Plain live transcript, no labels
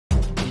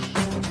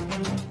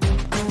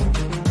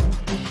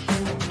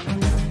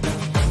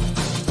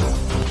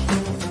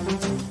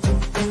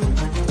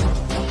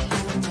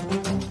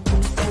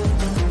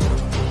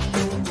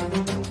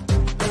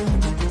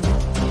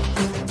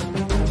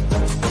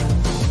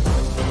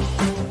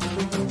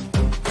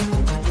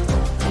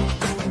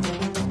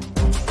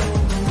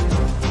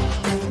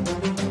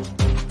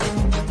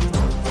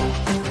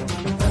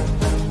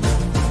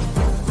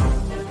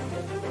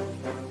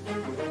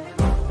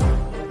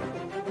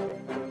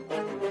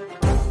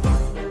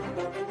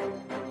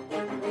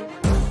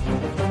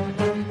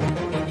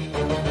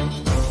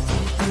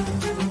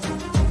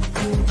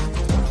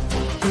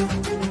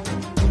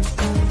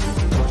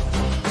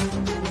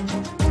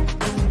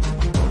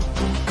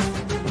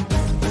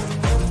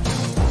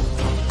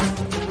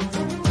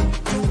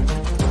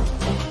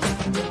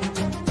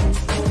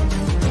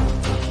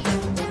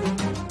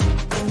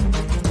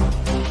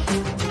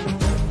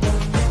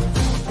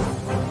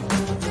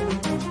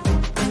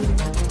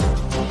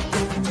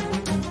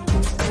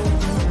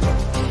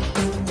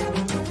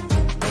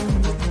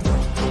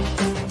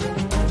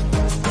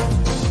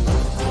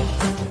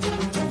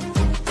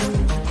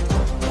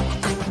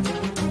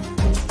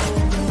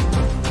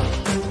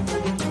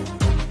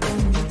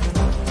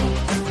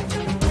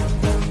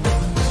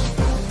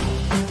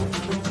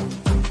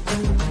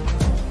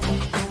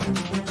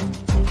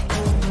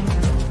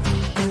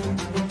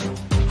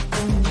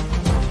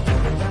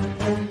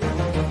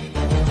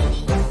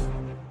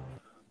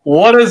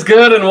What is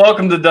good, and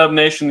welcome to Dub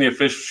Nation, the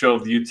official show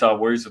of the Utah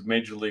Warriors of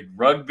Major League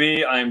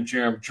Rugby. I am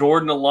Jarom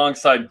Jordan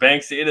alongside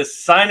Banksy. It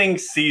is signing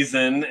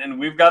season, and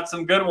we've got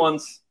some good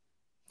ones.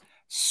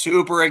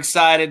 Super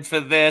excited for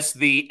this.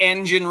 The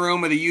engine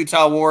room of the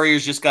Utah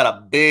Warriors just got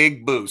a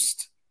big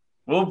boost.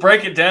 We'll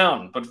break it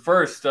down, but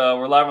first,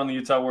 we're live on the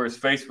Utah Warriors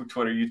Facebook,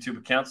 Twitter, YouTube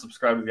account.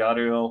 Subscribe to the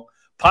audio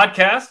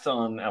podcast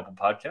on Apple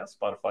Podcasts,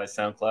 Spotify,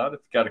 SoundCloud.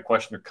 If you've got a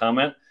question or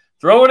comment,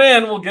 throw it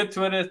in. We'll get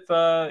to it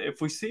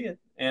if we see it,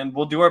 and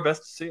we'll do our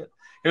best to see it.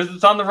 Here's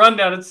what's on the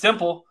rundown. It's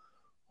simple.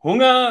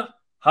 Hunga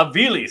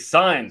Havili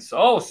signs.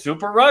 Oh,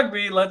 Super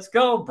Rugby. Let's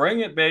go.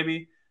 Bring it,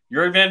 baby.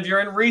 Jurie Van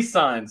Vuuren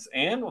re-signs.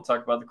 And we'll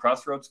talk about the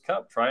Crossroads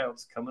Cup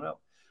tryouts coming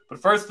up.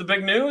 But first, the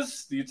big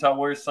news. The Utah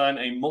Warriors signed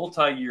a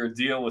multi-year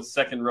deal with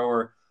second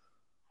rower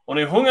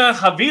Hunga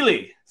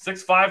Havili,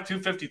 6'5",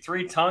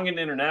 253, Tongan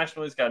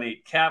international. He's got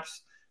 8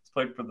 caps.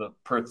 Played for the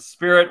Perth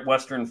Spirit,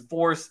 Western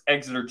Force,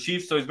 Exeter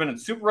Chiefs. So he's been in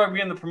Super Rugby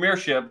and the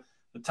Premiership,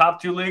 the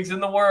top 2 leagues in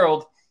the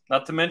world,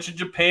 not to mention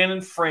Japan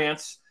and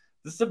France.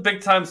 This is a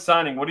big-time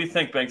signing. What do you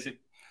think, Banksy?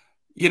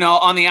 You know,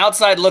 on the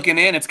outside looking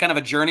in, it's kind of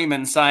a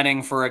journeyman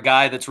signing for a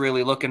guy that's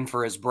really looking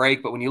for his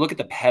break. But when you look at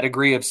the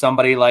pedigree of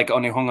somebody like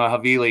Hunga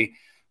Havili,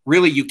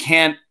 really you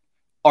can't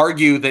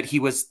argue that he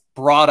was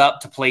brought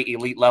up to play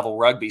elite-level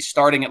rugby,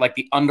 starting at like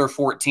the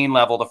under-14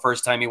 level the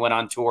first time he went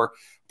on tour,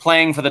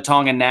 playing for the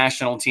Tongan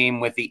national team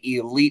with the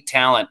elite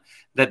talent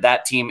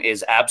that team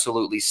is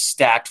absolutely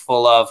stacked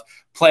full of,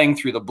 playing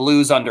through the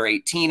Blues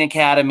under-18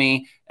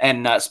 academy,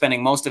 and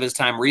spending most of his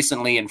time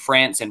recently in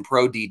France in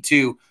Pro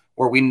D2,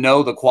 where we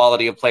know the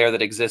quality of player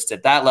that exists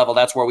at that level.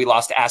 That's where we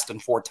lost Aston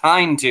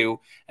Fortuyn to,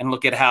 and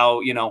look at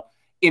how,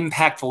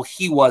 impactful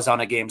he was on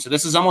a game. So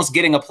this is almost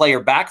getting a player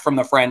back from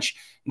the French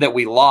that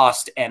we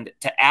lost, and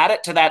to add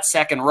it to that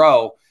second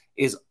row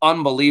is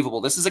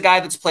unbelievable. This is a guy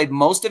that's played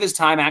most of his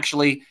time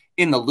actually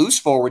in the loose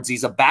forwards.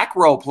 He's a back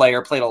row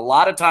player, played a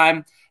lot of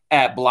time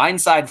at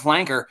blindside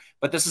flanker,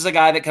 but this is a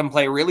guy that can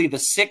play really the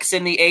 6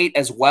 and the 8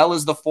 as well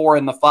as the 4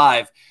 and the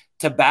 5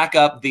 to back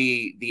up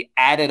the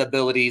added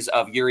abilities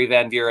of Jurie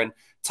Van Vuuren,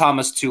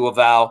 Thomas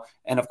Tuivasa,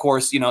 and of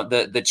course,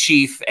 the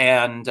Chief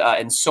and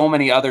so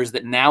many others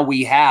that now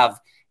we have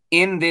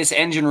in this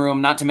engine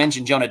room, not to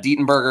mention Jonah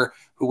Dietenberger,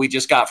 who we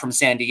just got from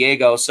San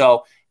Diego.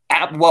 So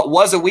what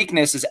was a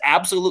weakness is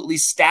absolutely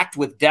stacked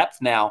with depth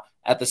now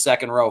at the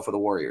second row for the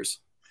Warriors.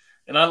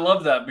 And I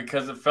love that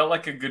because it felt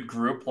like a good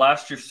group.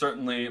 Last year,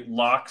 certainly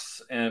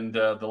locks and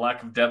the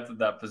lack of depth at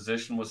that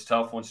position was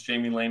tough once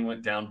Jamie Lane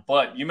went down.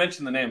 But you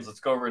mentioned the names. Let's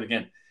go over it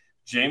again.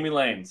 Jamie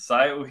Lane,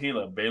 Saya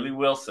Uhila, Bailey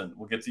Wilson.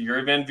 We'll get to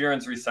Jurie Van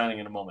Vuuren's re-signing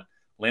in a moment.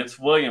 Lance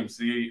Williams,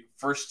 the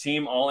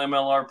first-team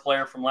All-MLR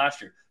player from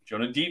last year.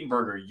 Jonah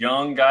Dietenberger,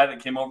 young guy that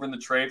came over in the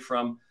trade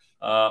from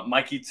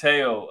Mikey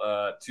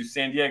Teo to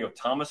San Diego.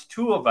 Thomas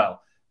Tuivasa.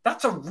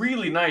 That's a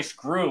really nice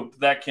group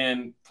that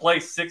can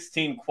play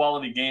 16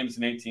 quality games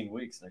in 18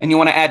 weeks. And you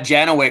want to add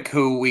Janowick,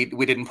 who we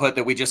didn't put,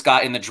 that we just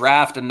got in the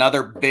draft,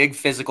 another big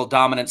physical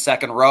dominant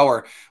second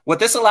rower. What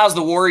this allows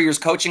the Warriors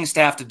coaching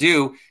staff to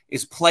do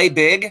is play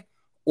big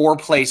or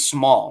play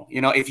small.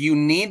 If you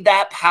need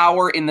that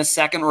power in the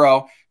second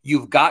row,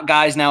 you've got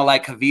guys now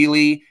like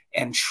Havili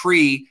and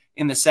Tree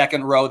in the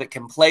second row that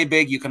can play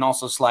big. You can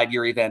also slide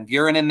Jurie Van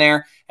Vuuren in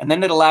there. And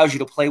then it allows you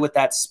to play with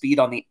that speed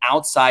on the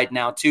outside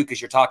now too,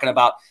 because you're talking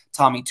about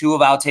Tommy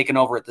Tuivasa taking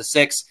over at the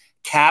 6,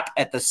 Cap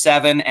at the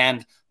 7,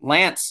 and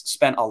Lance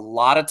spent a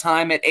lot of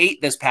time at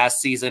 8 this past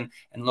season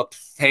and looked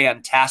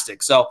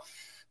fantastic. So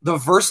the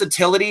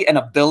versatility and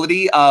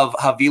ability of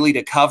Havili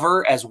to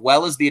cover, as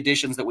well as the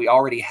additions that we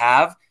already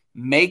have,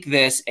 make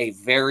this a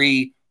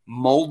very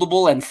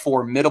moldable and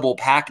formidable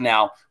pack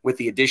now with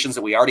the additions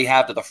that we already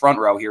have to the front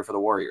row here for the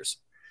Warriors.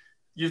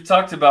 You've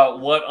talked about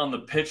what on the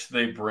pitch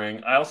they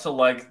bring. I also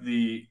like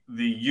the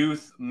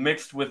youth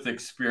mixed with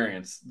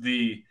experience.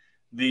 The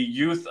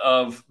youth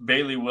of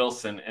Bailey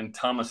Wilson and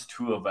Thomas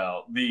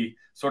Tuivasa, the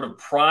sort of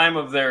prime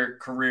of their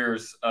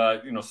careers,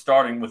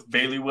 starting with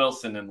Bailey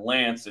Wilson and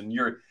Lance, and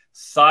your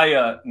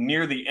Saya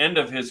near the end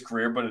of his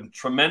career, but a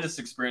tremendous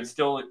experience.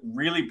 Still, it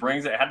really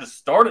brings it. Had to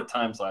start at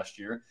times last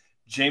year.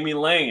 Jamie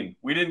Lane,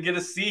 we didn't get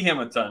to see him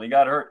a ton. He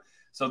got hurt.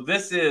 So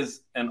this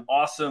is an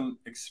awesome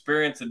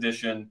experience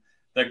addition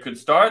that could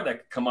start,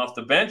 that could come off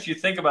the bench. You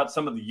think about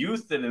some of the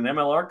youth that in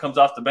MLR comes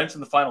off the bench in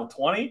the final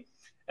 20,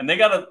 and they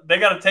gotta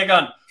take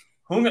on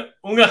Hunga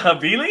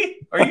Havili.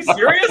 Are you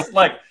serious?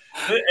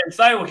 And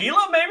Saya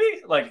Uhila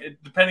maybe?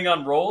 Depending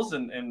on roles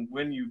and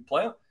when you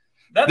play them.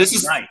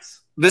 That's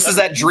nice. This is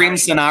that dream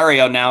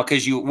scenario now,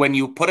 because when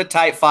you put a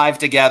tight 5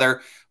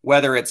 together,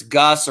 whether it's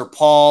Gus or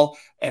Paul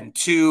and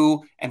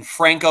 2 and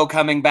Franco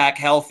coming back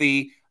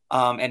healthy,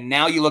 and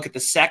now you look at the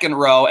second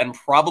row and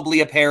probably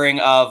a pairing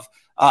of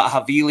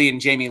Havili and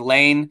Jamie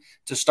Lane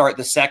to start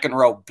the second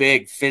row,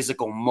 big,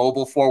 physical,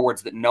 mobile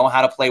forwards that know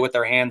how to play with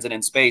their hands and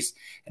in space.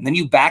 And then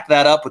you back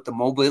that up with the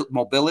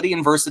mobility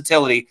and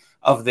versatility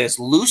of this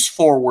loose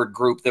forward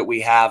group that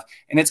we have,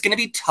 and it's going to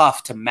be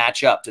tough to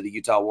match up to the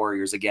Utah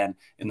Warriors again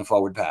in the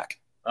forward pack.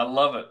 I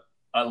love it.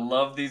 I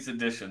love these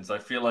additions. I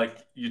feel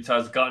like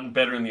Utah's gotten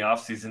better in the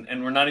offseason,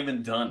 and we're not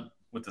even done.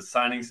 with the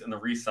signings and the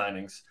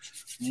re-signings.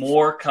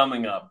 More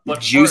coming up.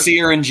 But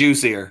juicier first, and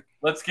juicier.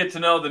 Let's get to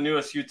know the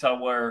newest Utah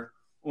Warrior,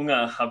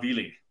 Hunga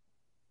Havili.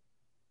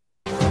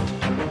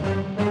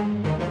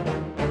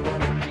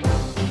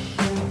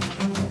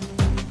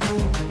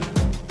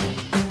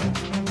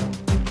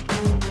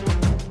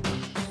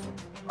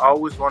 I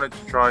always wanted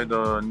to try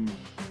the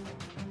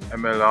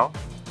MLR,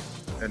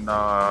 and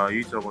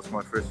Utah was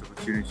my first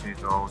opportunity.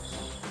 So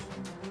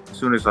as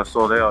soon as I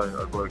saw that,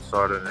 I got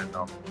excited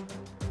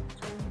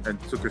and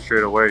took it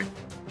straight away.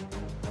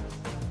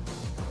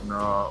 And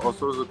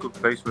also, it was a good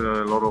place with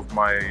a lot of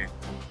my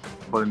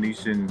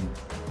Polynesian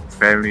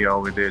family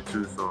over there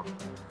too. So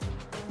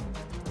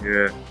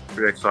yeah,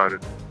 pretty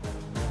excited.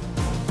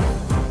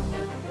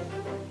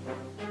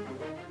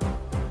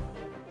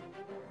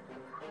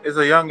 As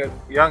a young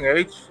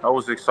age, I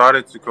was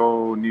excited to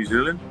go New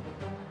Zealand.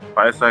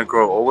 But as I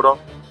grow older,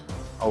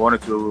 I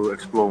wanted to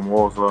explore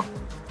more. So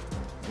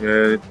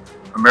yeah,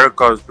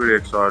 America is pretty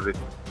excited.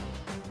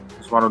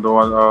 It's one of the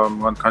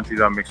one country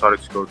that I'm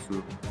excited to go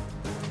to.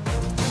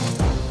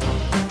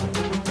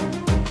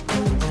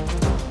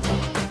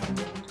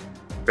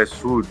 Best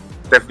food,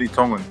 definitely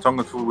Tongan.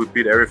 Tongan food would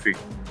beat everything.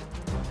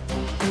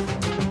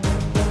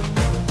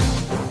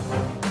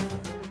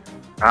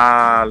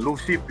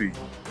 Lusipi.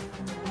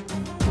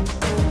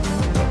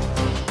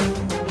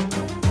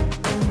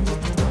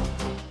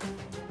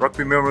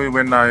 Rugby memory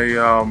when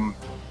I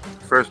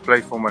first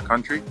played for my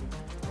country.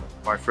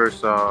 My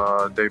first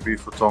debut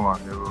for Tonga.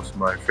 It was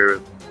my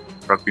favorite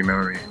rugby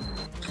memory.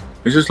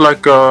 It's just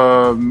like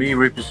me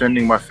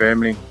representing my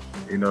family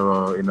in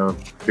a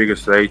bigger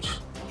stage.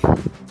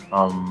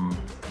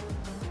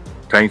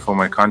 Playing for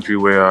my country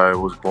where I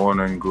was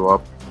born and grew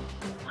up.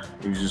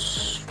 It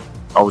was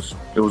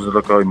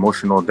like an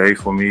emotional day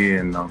for me,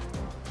 and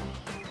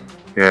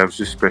yeah, it was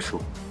just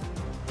special.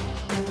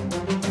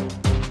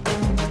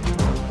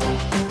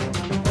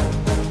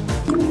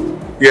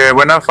 Yeah,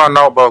 when I found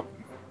out about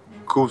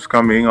Koos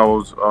coming, I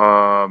was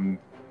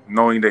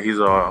knowing that he's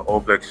a All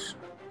Blacks,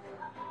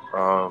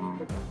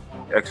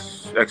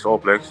 ex All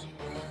Blacks.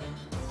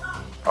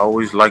 I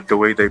always like the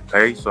way they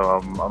play, so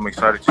I'm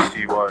excited to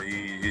see what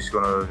he's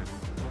gonna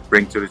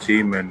bring to the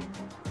team, and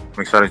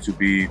I'm excited to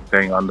be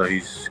playing under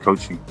his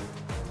coaching.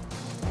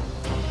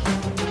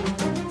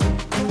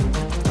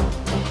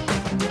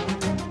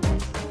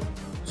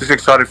 Just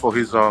excited for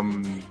his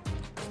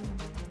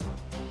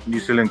New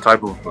Zealand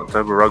type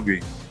of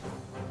rugby,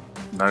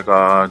 like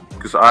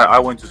because I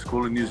went to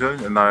school in New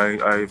Zealand and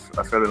I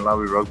fell in love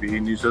with rugby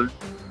in New Zealand.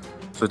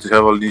 So to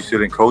have a New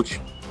Zealand coach,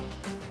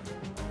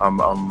 I'm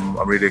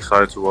really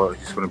excited to what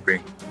he's going to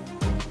bring.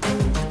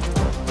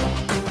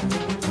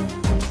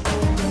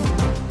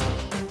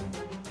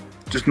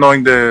 Just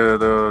knowing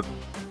the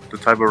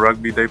type of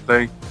rugby they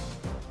play,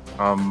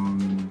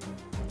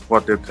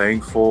 what they're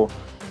playing for,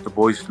 the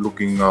boys look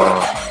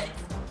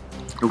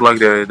like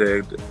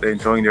they're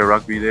enjoying their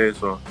rugby there.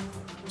 So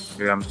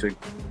yeah, I'm still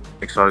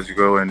excited to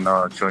go and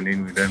join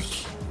in with them.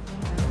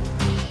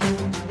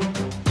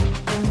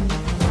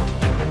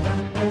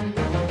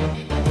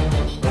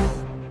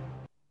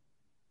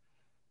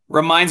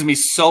 Reminds me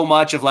so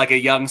much of like a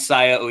young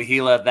Saya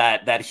Uhila,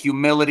 that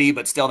humility,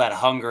 but still that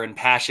hunger and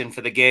passion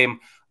for the game.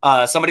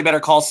 Somebody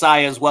better call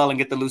Saya as well and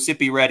get the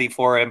Lusipi ready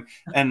for him,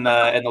 and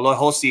the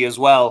Lohosi as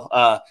well.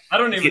 I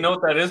don't even know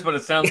what that is, but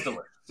it sounds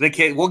delicious. The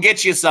kid, we'll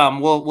get you some.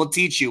 We'll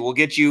teach you. We'll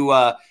get you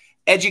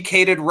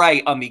educated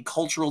right on the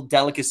cultural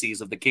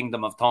delicacies of the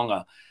Kingdom of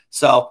Tonga.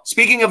 So,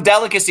 speaking of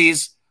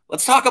delicacies,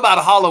 let's talk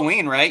about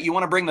Halloween. Right? You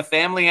want to bring the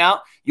family out.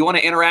 You want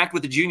to interact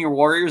with the Junior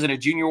Warriors in a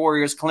Junior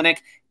Warriors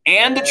clinic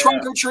and a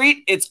trunk or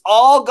treat. It's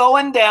all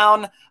going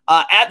down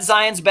at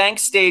Zions Bank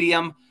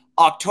Stadium,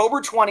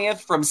 October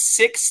 20th from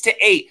 6 to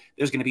 8.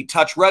 There's going to be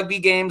touch rugby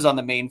games on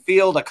the main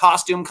field, a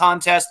costume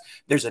contest.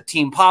 There's a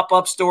team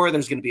pop-up store.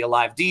 There's going to be a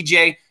live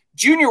DJ.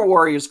 Junior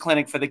Warriors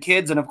clinic for the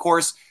kids, and of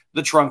course,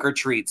 the trunk or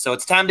treat. So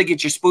it's time to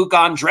get your spook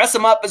on, dress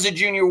them up as a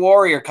Junior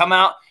Warrior, come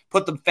out,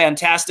 put the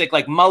fantastic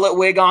like mullet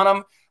wig on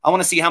them. I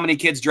want to see how many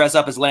kids dress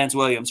up as Lance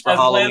Williams for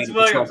Halloween. Lance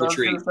Williams, trunk or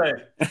treat.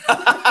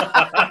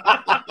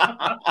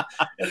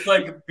 It's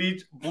like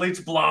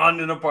bleach blonde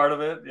in a part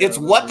of it. Yeah, it's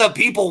what the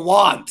people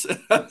want.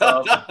 That's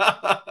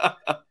awesome.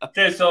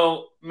 Okay,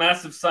 so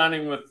massive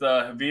signing with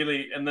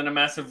Havili, and then a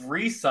massive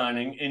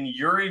re-signing in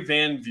Jurie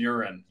Van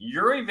Vuuren.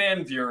 Jurie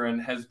Van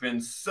Vuuren has been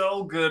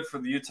so good for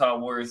the Utah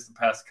Warriors the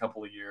past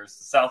couple of years.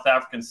 The South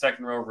African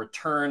second row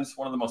returns,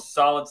 one of the most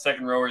solid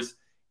second rowers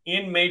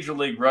in Major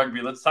League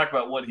Rugby. Let's talk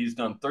about what he's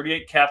done.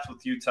 38 caps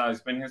with Utah. He's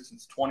been here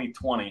since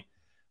 2020.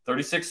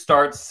 36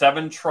 starts,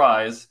 7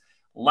 tries.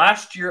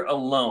 Last year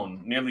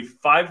alone, nearly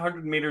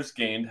 500 meters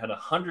gained, had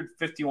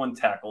 151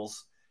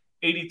 tackles,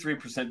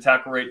 83%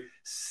 tackle rate,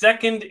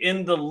 second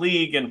in the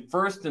league in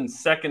first and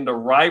second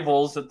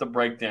arrivals at the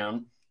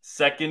breakdown,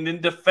 second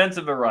in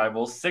defensive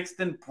arrivals, sixth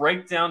in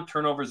breakdown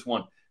turnovers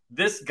won.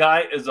 This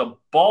guy is a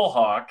ball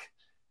hawk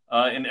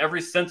in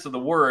every sense of the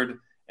word,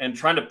 and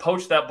trying to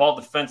poach that ball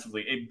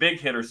defensively. A big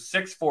hitter,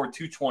 6'4",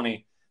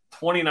 220,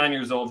 29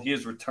 years old. He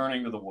is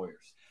returning to the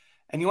Warriors.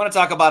 And you want to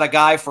talk about a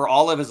guy for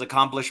all of his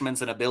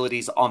accomplishments and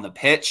abilities on the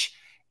pitch.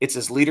 It's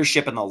his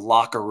leadership in the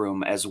locker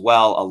room as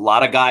well. A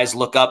lot of guys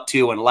look up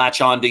to and latch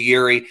on to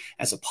Jurie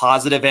as a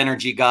positive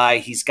energy guy.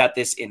 He's got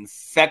this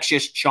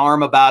infectious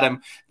charm about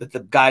him that the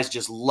guys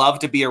just love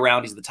to be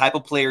around. He's the type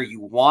of player you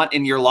want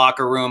in your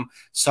locker room.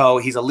 So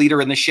he's a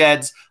leader in the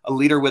sheds, a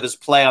leader with his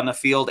play on the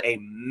field, a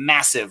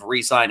massive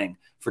re-signing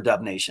for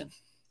Dub Nation.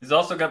 He's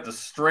also got the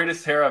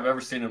straightest hair I've ever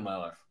seen in my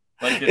life.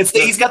 Like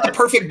he's got the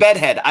perfect bed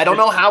head. I don't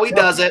know how he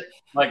does it.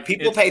 Like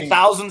people pay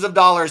thousands of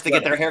dollars to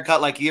get their hair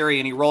cut like Jurie,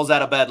 and he rolls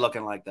out of bed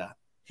looking like that.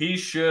 He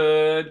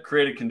should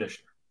create a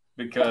conditioner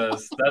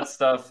because that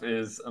stuff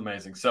is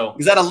amazing. So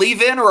is that a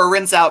leave-in or a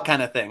rinse-out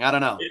kind of thing? I don't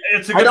know.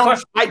 It's a good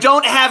question. I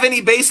don't have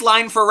any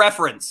baseline for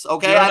reference.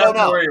 Okay, I don't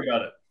know. Worry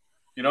about it.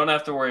 You don't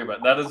have to worry about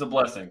it. That is a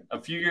blessing.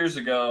 A few years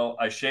ago,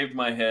 I shaved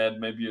my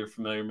head. Maybe you're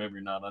familiar, maybe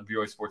you're not. On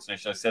BYU Sports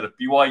Nation, I said if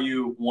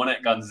BYU won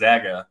at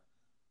Gonzaga,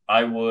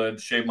 I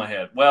would shave my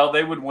head. Well,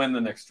 they would win the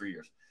next 3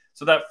 years.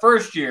 So that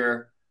first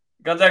year,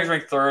 Gonzaga's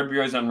ranked third,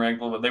 BYU's unranked,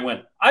 but they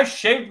win. I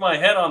shaved my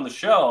head on the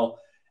show,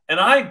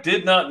 and I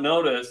did not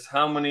notice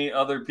how many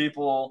other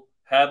people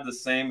had the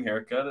same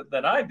haircut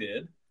that I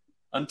did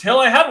until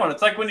I had one.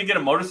 It's like when you get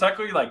a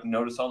motorcycle, you like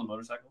notice all the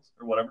motorcycles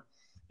or whatever.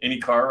 Any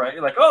car, right?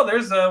 You're like, oh,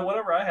 there's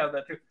whatever. I have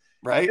that too.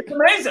 Right. It's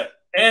amazing.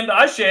 And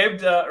I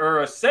shaved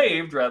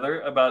saved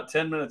rather about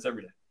 10 minutes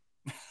every day.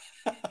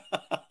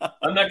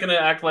 I'm not going to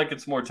act like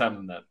it's more time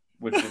than that.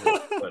 Which is,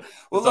 but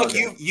well, look,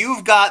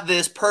 you've got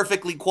this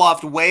perfectly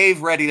coiffed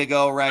wave ready to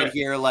go right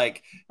here.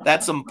 Like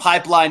that's some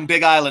pipeline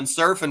Big Island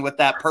surfing with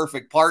that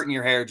perfect part in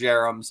your hair,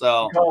 Jarom.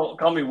 So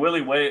call me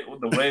Willie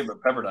the Wave at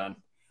Pepperdine.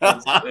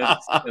 It's bad.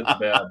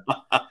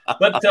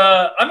 But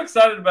I'm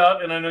excited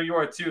about, and I know you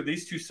are too,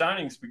 these two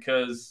signings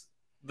because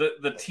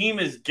the team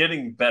is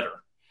getting better.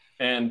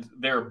 And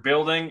they're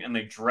building, and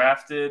they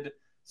drafted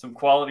some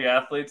quality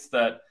athletes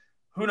that,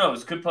 who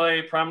knows, could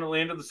play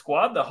prominently into the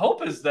squad. The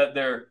hope is that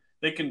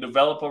they can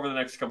develop over the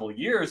next couple of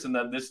years and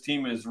that this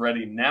team is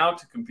ready now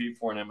to compete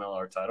for an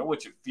MLR title,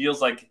 which it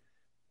feels like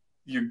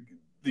the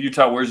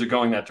Utah Warriors are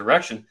going that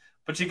direction.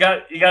 But you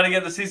got to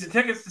get the season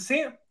tickets to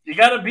see them. You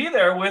got to be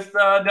there with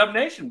Dub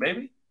Nation,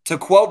 baby. To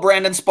quote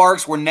Brandon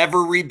Sparks, we're never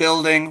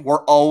rebuilding.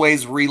 We're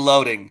always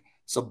reloading.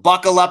 So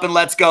buckle up and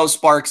let's go,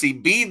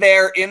 Sparksy. Be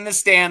there in the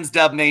stands,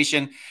 Dub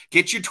Nation.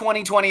 Get your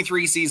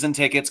 2023 season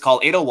tickets.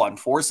 Call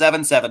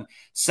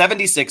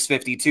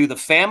 801-477-7652. The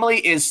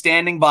family is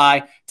standing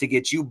by to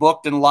get you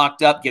booked and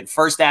locked up. Get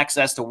first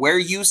access to where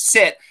you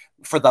sit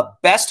for the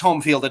best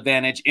home field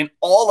advantage in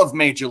all of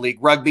Major League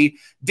Rugby.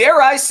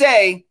 Dare I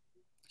say,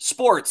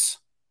 sports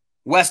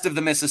west of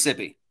the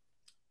Mississippi.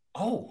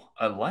 Oh,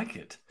 I like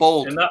it.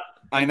 Bold.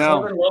 I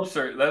know. Cliven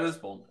Lobster, that is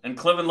bold. And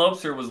Cliven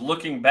Lobster was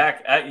looking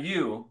back at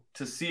you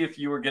to see if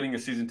you were getting your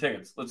season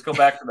tickets. Let's go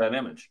back to that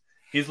image.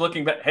 He's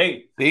looking back.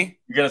 Hey, see?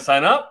 You going to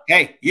sign up?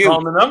 Hey, you.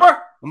 Call the number?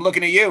 I'm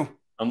looking at you.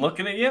 I'm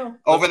looking at you.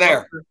 Over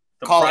there.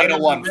 Call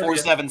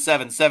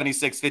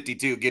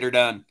 801-477-7652. Get her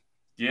done.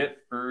 Get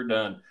her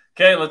done.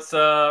 Okay, let's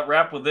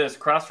wrap with this.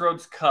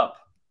 Crossroads Cup.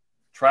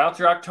 Tryouts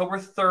are October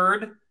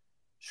 3rd.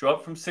 Show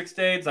up from 6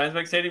 to 8, Zions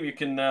Bank Stadium. You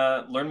can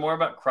learn more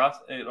about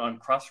on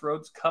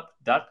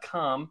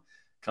crossroadscup.com.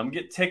 Come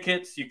get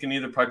tickets. You can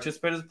either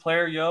participate as a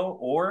player,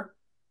 or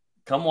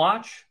come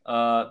watch.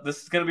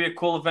 This is going to be a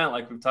cool event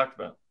like we've talked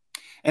about.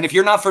 And if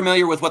you're not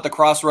familiar with what the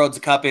Crossroads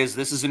Cup is,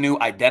 this is a new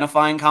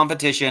identifying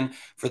competition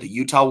for the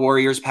Utah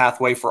Warriors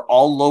pathway for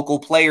all local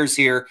players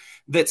here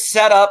that's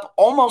set up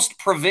almost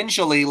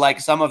provincially like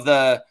some of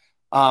the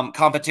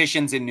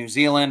competitions in New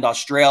Zealand,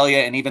 Australia,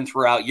 and even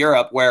throughout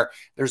Europe, where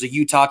there's a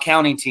Utah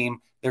County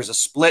team, there's a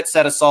split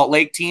set of Salt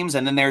Lake teams,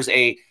 and then there's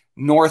a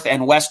North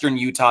and Western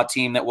Utah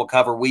team that will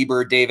cover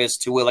Weber, Davis,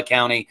 Tooele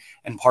County,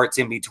 and parts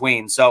in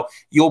between. So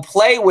you'll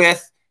play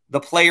with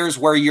the players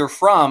where you're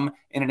from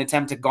in an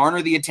attempt to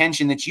garner the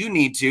attention that you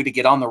need to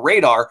get on the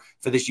radar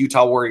for this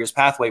Utah Warriors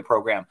Pathway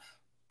program.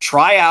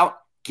 Try out,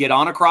 get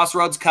on a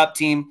Crossroads Cup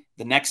team.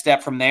 The next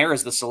step from there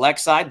is the select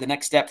side. The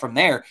next step from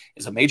there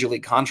is a major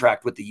league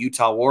contract with the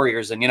Utah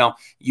Warriors. And,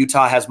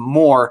 Utah has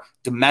more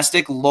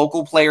domestic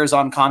local players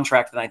on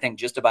contract than I think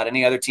just about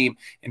any other team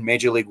in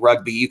Major League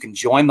Rugby. You can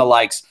join the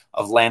likes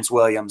of Lance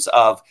Williams,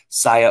 of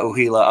Saya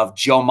Uhila, of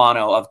Joe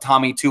Mano, of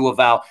Tommy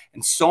Tuivau,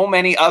 and so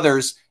many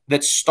others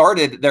that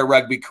started their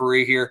rugby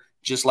career here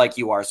just like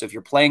you are. So if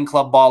you're playing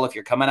club ball, if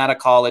you're coming out of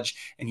college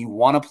and you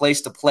want a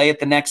place to play at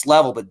the next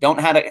level but don't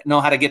know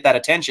how to get that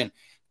attention,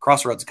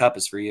 Crossroads Cup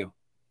is for you.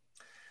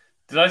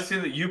 Did I see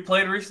that you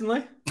played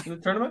recently in the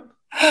tournament?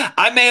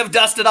 I may have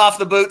dusted off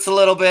the boots a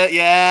little bit.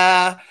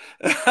 Yeah.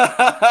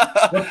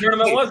 What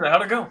tournament was it?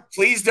 How'd it go?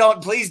 Please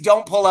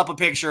don't pull up a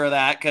picture of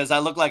that because I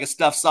look like a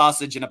stuffed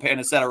sausage in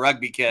a set of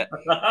rugby kit.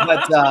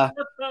 But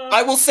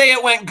I will say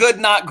it went good,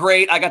 not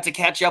great. I got to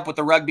catch up with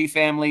the rugby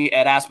family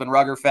at Aspen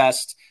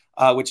Ruggerfest,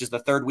 which is the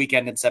third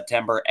weekend in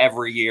September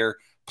every year,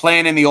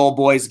 playing in the old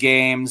boys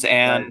games.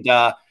 And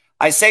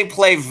I say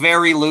play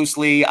very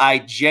loosely. I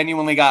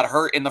genuinely got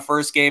hurt in the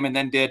first game and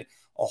then did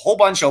a whole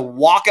bunch of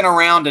walking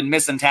around and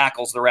missing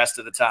tackles the rest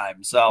of the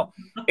time. So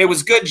it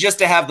was good just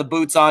to have the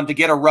boots on, to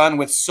get a run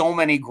with so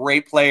many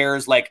great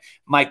players like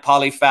Mike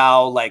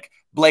Polyfoul, like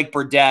Blake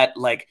Burdett,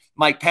 like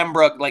Mike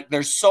Pembroke. Like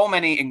there's so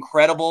many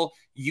incredible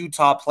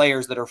Utah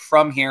players that are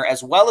from here,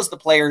 as well as the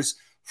players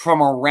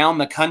from around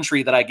the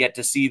country that I get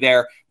to see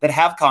there that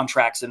have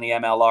contracts in the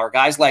MLR.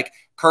 Guys like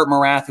Kurt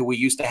Morath, who we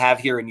used to have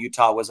here in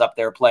Utah, was up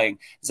there playing.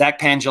 Zach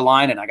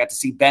Pangelainen, I got to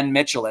see Ben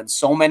Mitchell and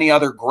so many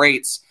other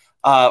greats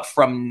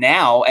from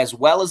now as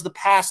well as the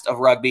past of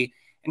rugby,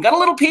 and got a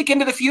little peek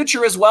into the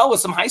future as well with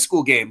some high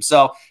school games.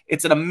 So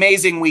it's an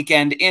amazing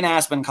weekend in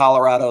Aspen,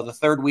 Colorado, the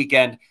third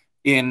weekend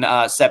in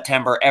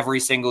September every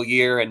single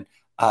year. And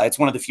it's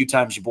one of the few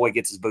times your boy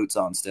gets his boots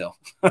on still.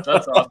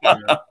 That's awesome,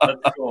 man.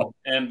 That's cool.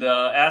 And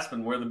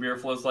Aspen, where the beer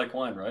flows like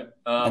wine, right?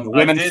 And the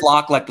women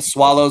flock like the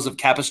swallows of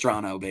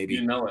Capistrano, baby.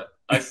 You know it.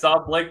 I saw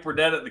Blake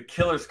Burdett at the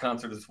Killers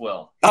concert as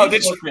well.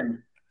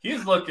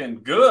 He's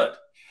looking good.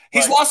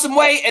 He's lost some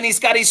weight, and he's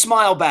got his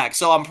smile back.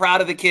 So I'm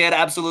proud of the kid.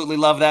 Absolutely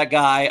love that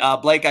guy.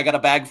 Blake, I got a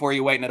bag for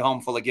you waiting at home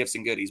full of gifts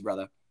and goodies,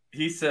 brother.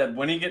 He said,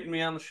 when are you getting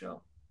me on the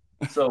show?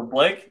 So,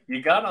 Blake,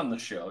 you got on the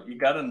show. You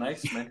got a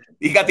nice mention.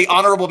 You got the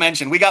honorable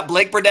mention. We got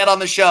Blake Burdett on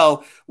the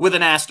show with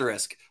an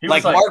asterisk.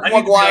 Like Mark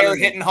McGuire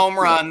hitting home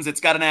runs, it's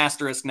got an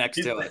asterisk next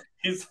to it.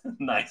 He's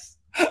nice.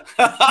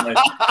 Nice.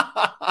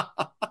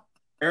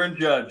 Aaron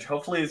Judge,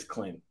 hopefully he's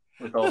clean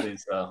with all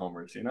these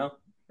homers, you know?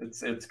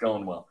 It's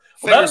going well.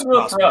 Well, that's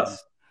good for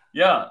us.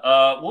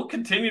 Yeah, we'll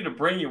continue to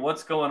bring you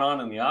what's going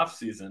on in the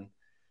offseason.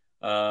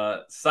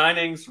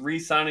 Signings,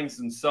 re-signings,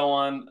 and so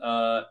on.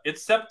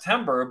 It's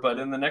September, but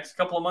in the next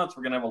couple of months,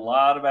 we're going to have a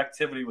lot of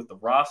activity with the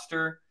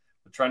roster.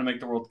 We're trying to make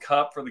the World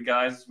Cup for the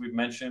guys, as we've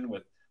mentioned,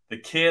 with the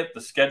kit,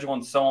 the schedule,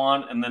 and so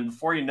on. And then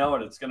before you know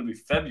it, it's going to be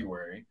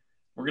February.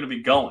 We're going to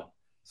be going.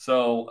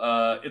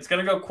 So it's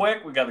going to go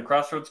quick. We got the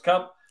Crossroads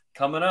Cup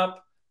coming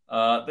up.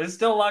 There's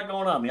still a lot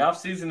going on. The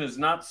offseason is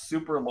not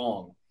super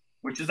long,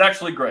 which is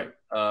actually great.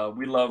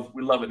 We love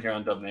it here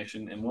on Dub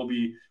Nation, and we'll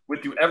be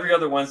with you every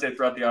other Wednesday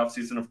throughout the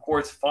offseason. Of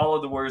course, follow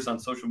the Warriors on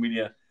social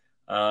media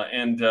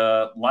and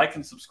like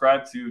and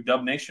subscribe to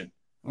Dub Nation.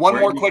 One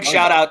more quick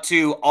shout out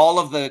to all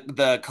of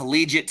the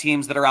collegiate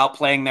teams that are out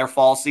playing their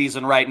fall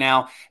season right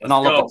now, and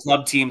all of the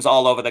club teams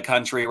all over the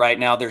country right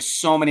now. There's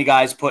so many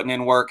guys putting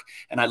in work,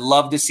 and I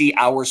love to see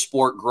our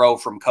sport grow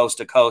from coast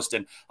to coast,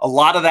 and a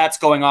lot of that's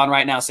going on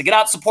right now. So get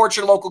out, support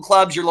your local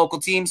clubs, your local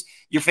teams,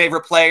 your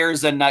favorite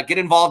players, and get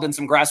involved in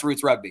some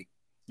grassroots rugby.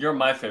 You're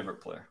my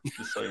favorite player,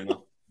 just so you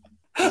know.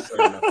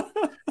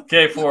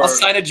 Okay, I'll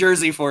sign a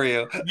jersey for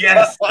you.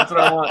 Yes, that's what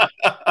I want.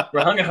 For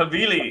Hunga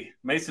Havili,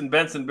 Mason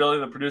Benson, Billy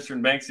the producer,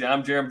 and Banksy,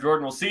 I'm Jarom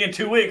Jordan. We'll see you in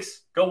 2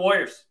 weeks. Go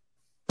Warriors.